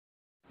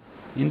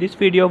In this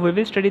video, we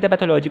will study the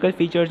pathological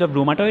features of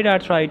rheumatoid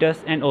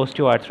arthritis and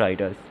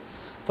osteoarthritis.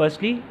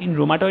 Firstly, in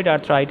rheumatoid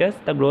arthritis,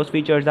 the gross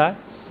features are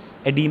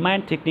edema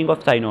and thickening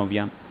of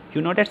synovium.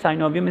 You know that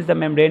synovium is the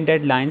membrane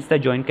that lines the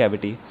joint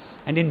cavity,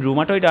 and in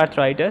rheumatoid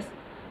arthritis,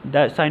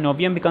 the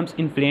synovium becomes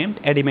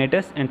inflamed,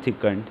 edematous, and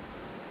thickened.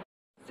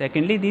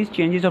 Secondly, these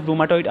changes of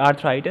rheumatoid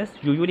arthritis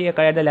usually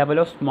occur at the level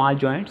of small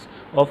joints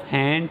of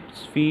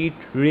hands, feet,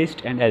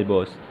 wrist, and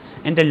elbows.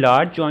 And the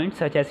large joints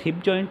such as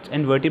hip joints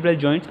and vertebral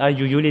joints are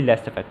usually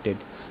less affected.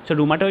 So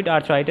rheumatoid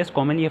arthritis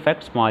commonly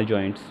affects small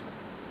joints.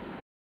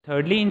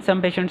 Thirdly, in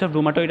some patients of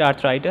rheumatoid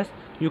arthritis,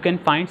 you can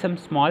find some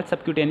small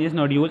subcutaneous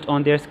nodules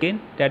on their skin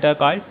that are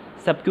called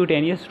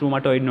subcutaneous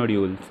rheumatoid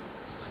nodules.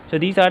 So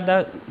these are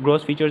the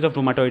gross features of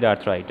rheumatoid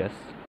arthritis.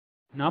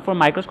 Now for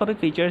microscopic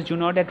features, you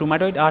know that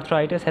rheumatoid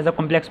arthritis has a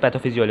complex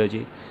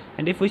pathophysiology,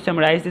 and if we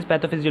summarize this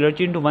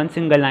pathophysiology into one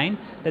single line,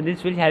 then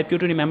this will help you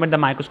to remember the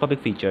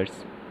microscopic features.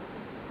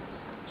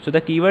 So the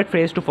keyword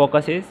phrase to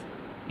focus is,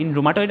 in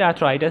rheumatoid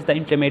arthritis, the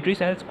inflammatory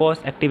cells cause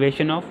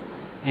activation of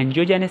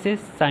angiogenesis,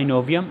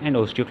 synovium and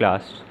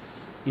osteoclasts.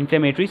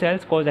 Inflammatory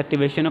cells cause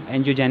activation of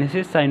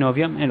angiogenesis,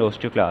 synovium and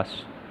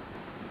osteoclasts.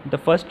 The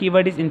first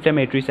keyword is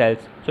inflammatory cells.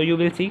 So you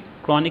will see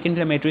chronic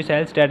inflammatory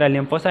cells that are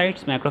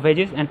lymphocytes,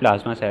 macrophages and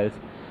plasma cells.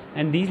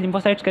 And these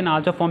lymphocytes can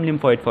also form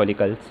lymphoid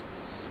follicles.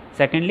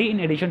 Secondly, in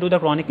addition to the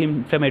chronic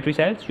inflammatory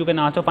cells, you can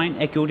also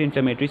find acute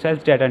inflammatory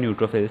cells that are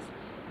neutrophils.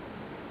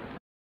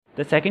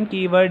 The second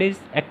keyword is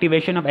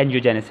activation of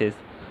angiogenesis.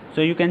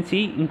 So you can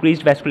see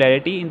increased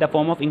vascularity in the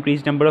form of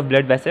increased number of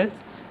blood vessels,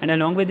 and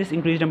along with this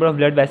increased number of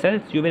blood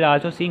vessels, you will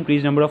also see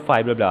increased number of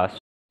fibroblasts.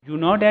 You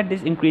know that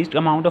this increased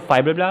amount of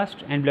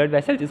fibroblasts and blood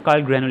vessels is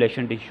called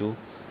granulation tissue.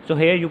 So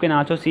here you can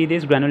also see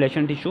this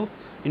granulation tissue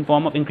in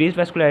form of increased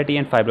vascularity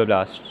and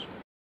fibroblasts.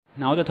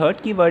 Now the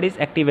third keyword is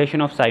activation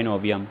of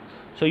synovium.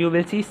 So you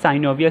will see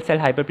synovial cell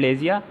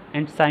hyperplasia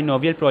and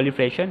synovial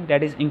proliferation,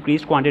 that is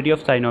increased quantity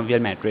of synovial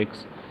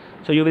matrix.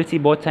 So you will see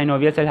both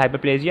synovial cell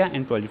hyperplasia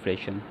and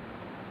proliferation.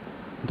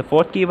 The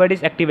fourth keyword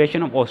is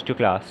activation of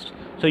osteoclasts.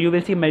 So you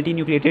will see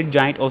multinucleated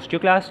giant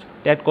osteoclast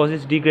that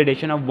causes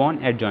degradation of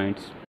bone at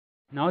joints.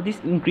 Now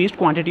this increased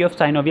quantity of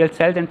synovial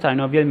cells and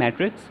synovial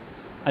matrix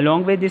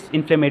along with this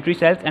inflammatory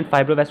cells and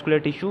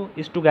fibrovascular tissue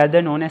is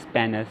together known as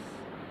pannus.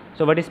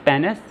 So what is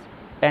pannus?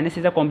 Pannus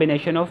is a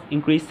combination of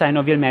increased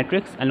synovial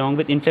matrix along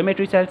with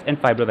inflammatory cells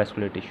and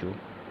fibrovascular tissue.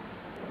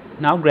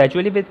 Now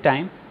gradually with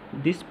time,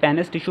 this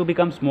pannus tissue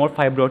becomes more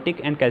fibrotic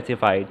and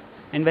calcified,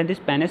 and when this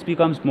pannus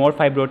becomes more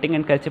fibrotic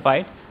and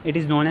calcified, it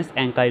is known as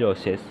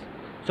ankylosis.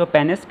 So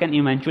pannus can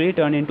eventually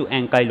turn into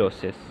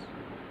ankylosis.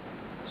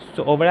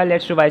 So overall,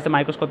 let's revise the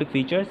microscopic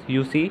features.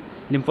 You see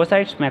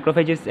lymphocytes,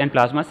 macrophages and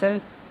plasma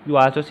cells. You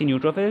also see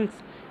neutrophils.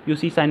 You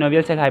see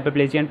synovial cell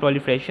hyperplasia and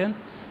proliferation.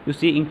 You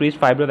see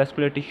increased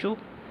fibrovascular tissue.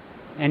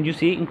 And you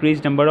see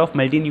increased number of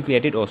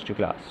multinucleated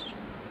osteoclasts.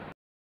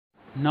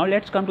 Now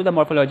let's come to the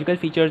morphological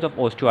features of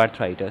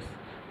osteoarthritis.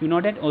 You know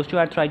that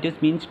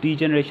osteoarthritis means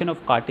degeneration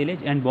of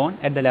cartilage and bone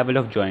at the level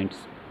of joints.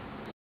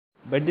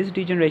 But this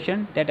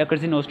degeneration that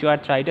occurs in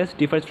osteoarthritis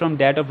differs from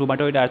that of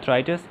rheumatoid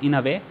arthritis in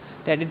a way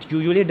that it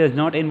usually does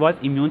not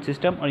involve immune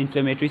system or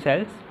inflammatory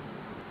cells,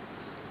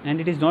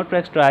 and it is not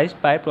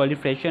characterized by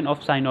proliferation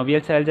of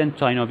synovial cells and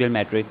synovial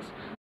matrix.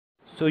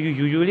 So you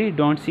usually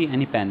don't see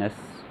any pannus.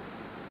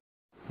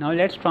 Now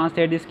let's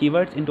translate these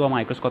keywords into a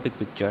microscopic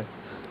picture.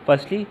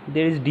 Firstly,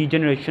 there is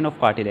degeneration of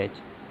cartilage.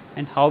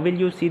 And how will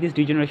you see this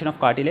degeneration of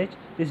cartilage?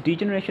 This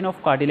degeneration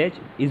of cartilage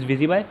is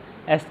visible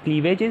as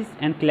cleavages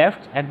and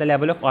clefts at the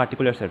level of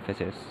articular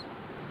surfaces.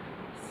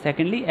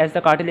 Secondly, as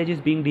the cartilage is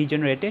being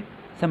degenerated,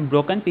 some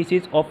broken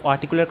pieces of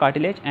articular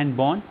cartilage and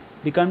bone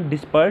become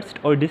dispersed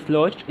or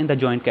dislodged in the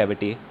joint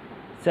cavity.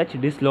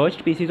 Such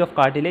dislodged pieces of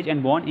cartilage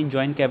and bone in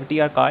joint cavity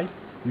are called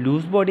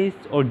loose bodies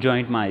or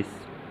joint mice.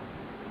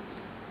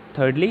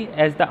 Thirdly,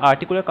 as the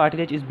articular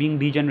cartilage is being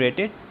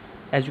degenerated,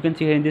 as you can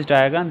see here in this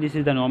diagram, this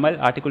is the normal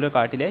articular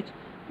cartilage.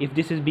 If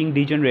this is being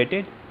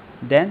degenerated,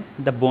 then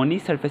the bony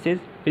surfaces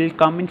will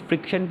come in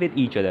friction with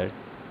each other.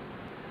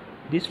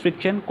 This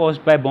friction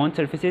caused by bone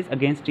surfaces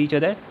against each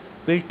other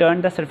will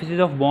turn the surfaces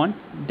of bone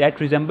that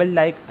resemble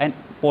like an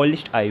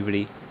polished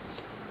ivory.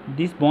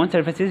 These bone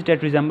surfaces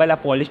that resemble a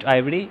polished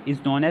ivory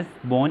is known as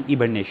bone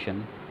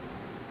hibernation.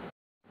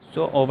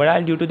 So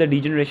overall, due to the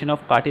degeneration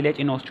of cartilage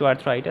in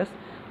osteoarthritis,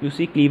 you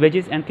see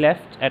cleavages and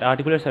clefts at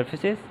articular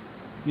surfaces,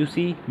 you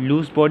see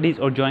loose bodies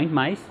or joint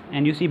mice,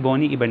 and you see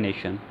bony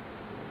hibernation.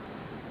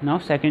 Now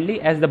secondly,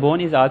 as the bone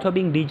is also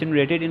being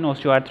degenerated in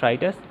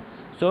osteoarthritis,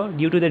 so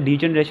due to the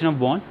degeneration of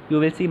bone, you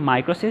will see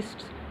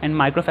microcysts and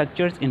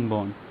microfractures in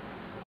bone.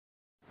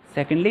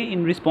 Secondly,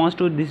 in response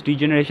to this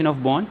degeneration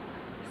of bone,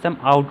 some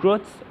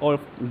outgrowths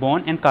of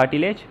bone and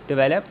cartilage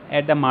develop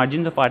at the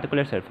margins of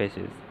articular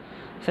surfaces.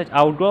 Such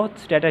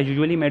outgrowths that are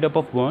usually made up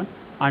of bone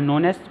are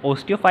known as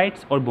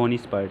osteophytes or bony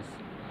spurs.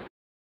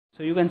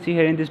 So you can see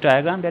here in this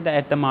diagram that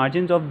at the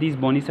margins of these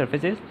bony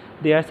surfaces,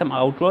 there are some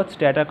outgrowths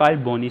that are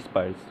called bony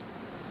spurs.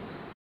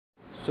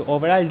 So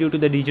overall, due to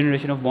the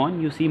degeneration of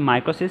bone, you see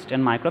microcysts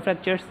and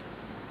microfractures.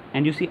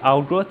 and you see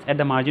outgrowths at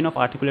the margin of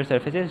articular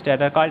surfaces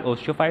that are called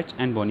osteophytes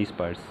and bony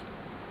spurs.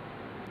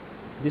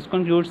 This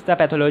concludes the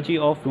pathology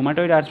of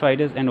rheumatoid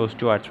arthritis and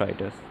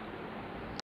osteoarthritis.